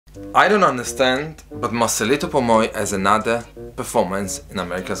I don't understand, but Marcelito Pomoy has another performance in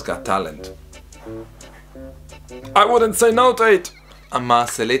America's Got Talent. I wouldn't say no to it! And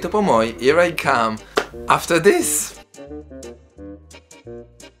Marcelito Pomoy, here I come, after this!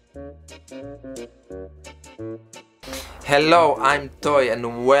 Hello, I'm Toy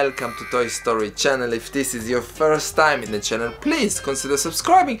and welcome to Toy Story channel. If this is your first time in the channel, please consider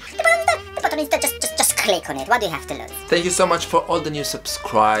subscribing. The button is just click on it. What do you have to lose? Thank you so much for all the new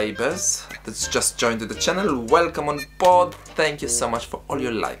subscribers that's just joined the channel. Welcome on board. Thank you so much for all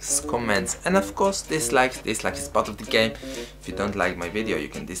your likes, comments, and of course dislikes. Dislike is part of the game. If you don't like my video, you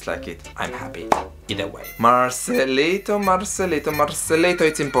can dislike it. I'm happy either way. Marcelito,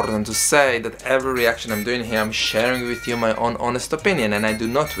 it's important to say that every reaction I'm doing here, I'm sharing with you my own honest opinion, and I do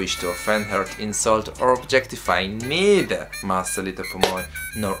not wish to offend, hurt, insult, or objectify neither Marcelito Pomoy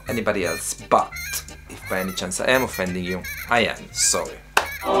nor anybody else. But if by any chance I am offending you, I am sorry.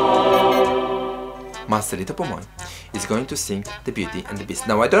 Marcelito Pomoy is going to sing The Beauty and the Beast.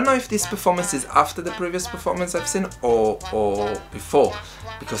 Now I don't know if this performance is after the previous performance I've seen or before,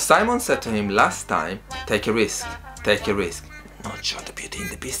 because Simon said to him last time, take a risk, take a risk. Not sure The Beauty and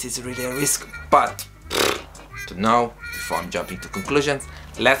the Beast is really a risk, but to know, before I'm jumping to conclusions,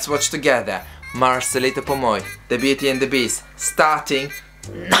 let's watch together Marcelito Pomoy, The Beauty and the Beast, starting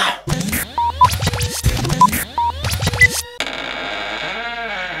now!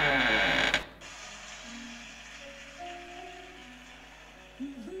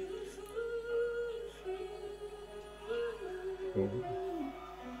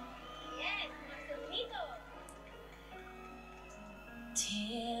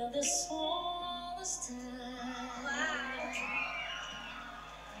 Till the smallest time,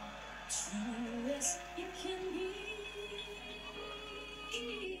 true as it can be,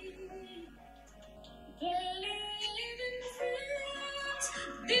 believe in friends,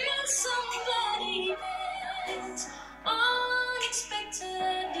 build somebody else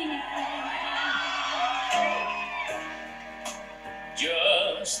unexpectedly.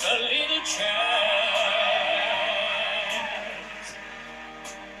 Just a little chance.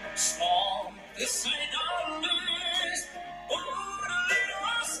 Small, this ain't our list. Oh, a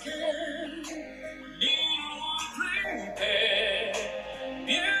little scared. Need one prepare.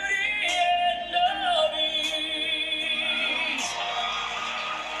 Beauty and the Beast.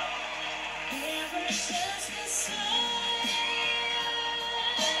 Never just the same.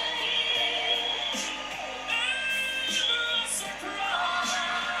 Never surprise.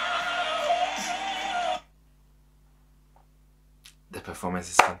 The performance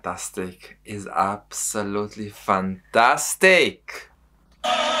is fantastic, is absolutely fantastic!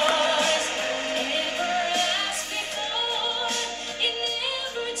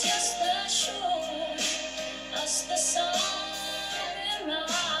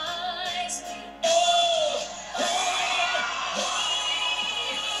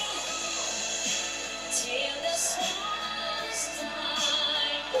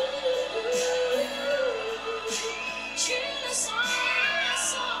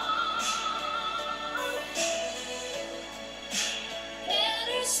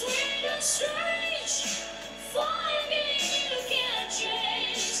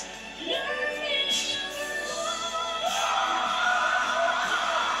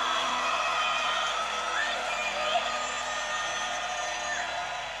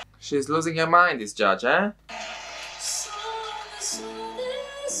 She's losing her mind, this judge, eh?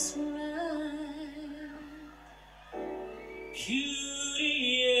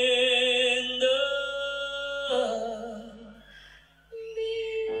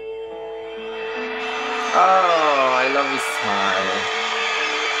 Oh, I love his smile.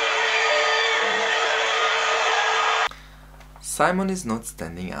 Simon is not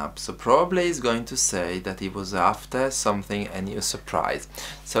standing up, so probably he's going to say that he was after something and you surprised.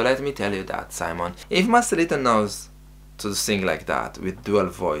 So let me tell you that, Simon. If Marcelito knows to sing like that with dual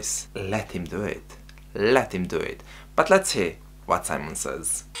voice, let him do it. Let him do it. But let's hear what Simon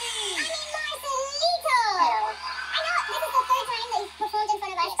says.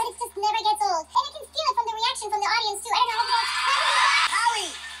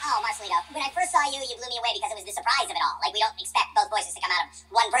 When I first saw you, you blew me away because it was the surprise of it all. Like, we don't expect both voices to come out of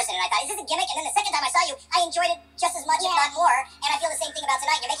one person, and I thought, is this a gimmick? And then the second time I saw you, I enjoyed it just as much, if not more, and I feel the same thing about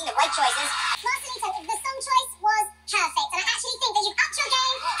tonight. You're making the right choices. Marcelito, the song choice was perfect, and I actually think that you've upped your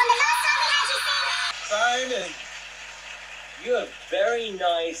game from the last time we had you sing. Simon, you're a very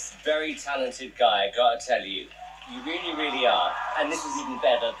nice, very talented guy, I gotta tell you. You really, really are. And this is even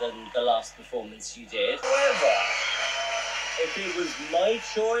better than the last performance you did. However, if it was my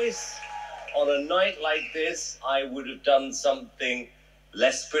choice, on a night like this, I would have done something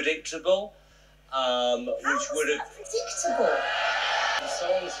less predictable, which would have... Predictable. The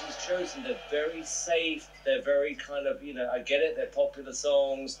songs he's chosen, they're very safe, they're very kind of, you know, I get it, they're popular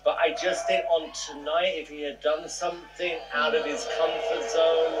songs, but I just think on tonight, if he had done something out of his comfort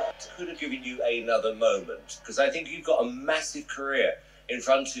zone, it could have given you another moment, because I think you've got a massive career in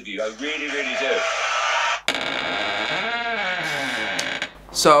front of you. I really, really do.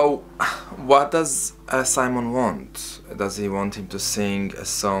 So, what does Simon want? Does he want him to sing a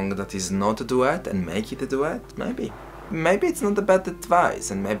song that is not a duet and make it a duet? Maybe. Maybe it's not a bad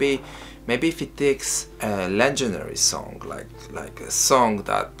advice, and maybe if he takes a legendary song, like a song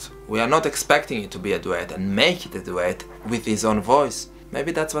that we are not expecting it to be a duet, and make it a duet with his own voice,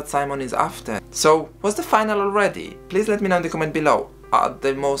 maybe that's what Simon is after. So, what's the final already? Please let me know in the comment below. Are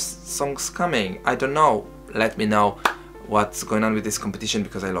there most songs coming? I don't know. Let me know what's going on with this competition,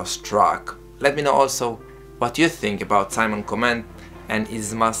 because I lost track. Let me know also what you think about Simon Comment, and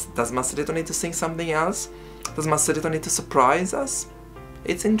does Marcelito need to sing something else? Does Marcelito need to surprise us?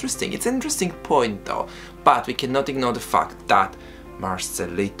 It's interesting. It's an interesting point though. But we cannot ignore the fact that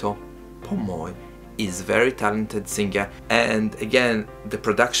Marcelito Pomoy is a very talented singer, and again, the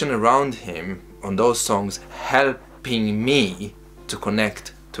production around him on those songs helping me to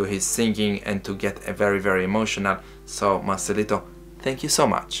connect to his singing and to get a very, very emotional. So Marcelito, thank you so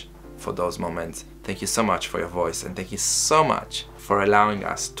much for those moments. Thank you so much for your voice, and thank you so much for allowing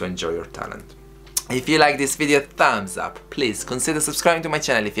us to enjoy your talent. If you like this video, thumbs up. Please consider subscribing to my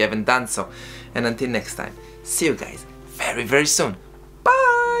channel if you haven't done so. And until next time, see you guys very, very soon